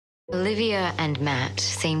Olivia and Matt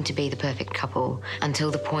seem to be the perfect couple until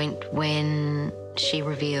the point when she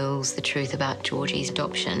reveals the truth about Georgie's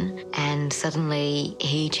adoption, and suddenly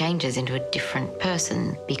he changes into a different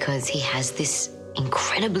person because he has this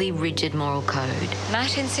incredibly rigid moral code.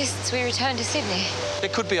 Matt insists we return to Sydney. There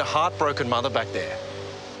could be a heartbroken mother back there.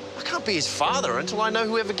 I can't be his father until I know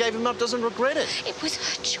whoever gave him up doesn't regret it. It was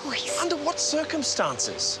her choice. Under what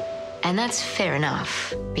circumstances? And that's fair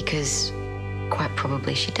enough, because quite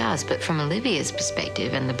probably she does. But from Olivia's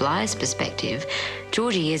perspective and the Blythes' perspective,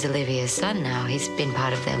 Georgie is Olivia's son now. He's been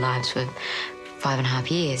part of their lives for 5.5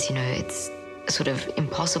 years. You know, it's sort of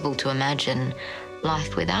impossible to imagine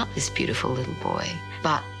life without this beautiful little boy.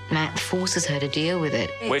 But Matt forces her to deal with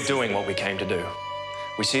it. We're doing what we came to do.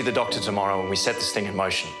 We see the doctor tomorrow and we set this thing in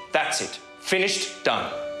motion. That's it. Finished,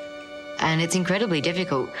 done. And it's incredibly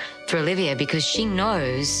difficult for Olivia because she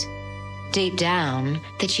knows deep down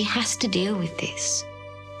that she has to deal with this.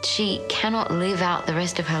 She cannot live out the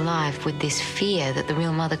rest of her life with this fear that the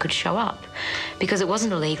real mother could show up, because it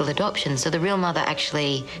wasn't a legal adoption, so the real mother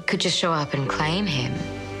actually could just show up and claim him.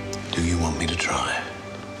 Do you want me to try?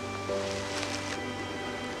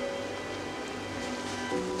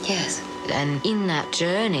 Yes. And in that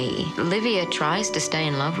journey, Olivia tries to stay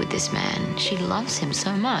in love with this man. She loves him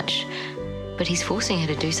so much, but he's forcing her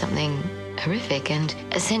to do something horrific, and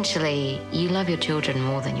essentially, you love your children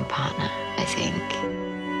more than your partner, I think.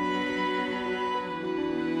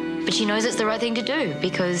 But she knows it's the right thing to do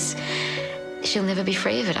because she'll never be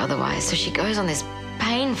free of it otherwise. So she goes on this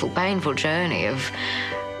painful, painful journey of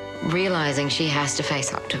realizing she has to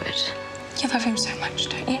face up to it. You love him so much,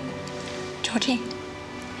 don't you, Georgie?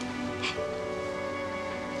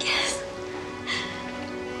 Yes.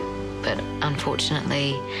 But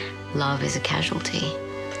unfortunately, love is a casualty.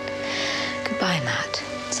 Goodbye, Matt.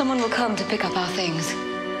 Someone will come to pick up our things.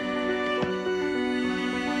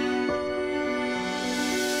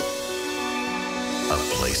 A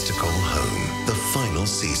Place to Call Home, the final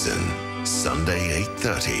season. Sunday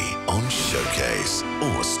 8:30 on Showcase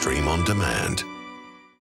or stream on demand.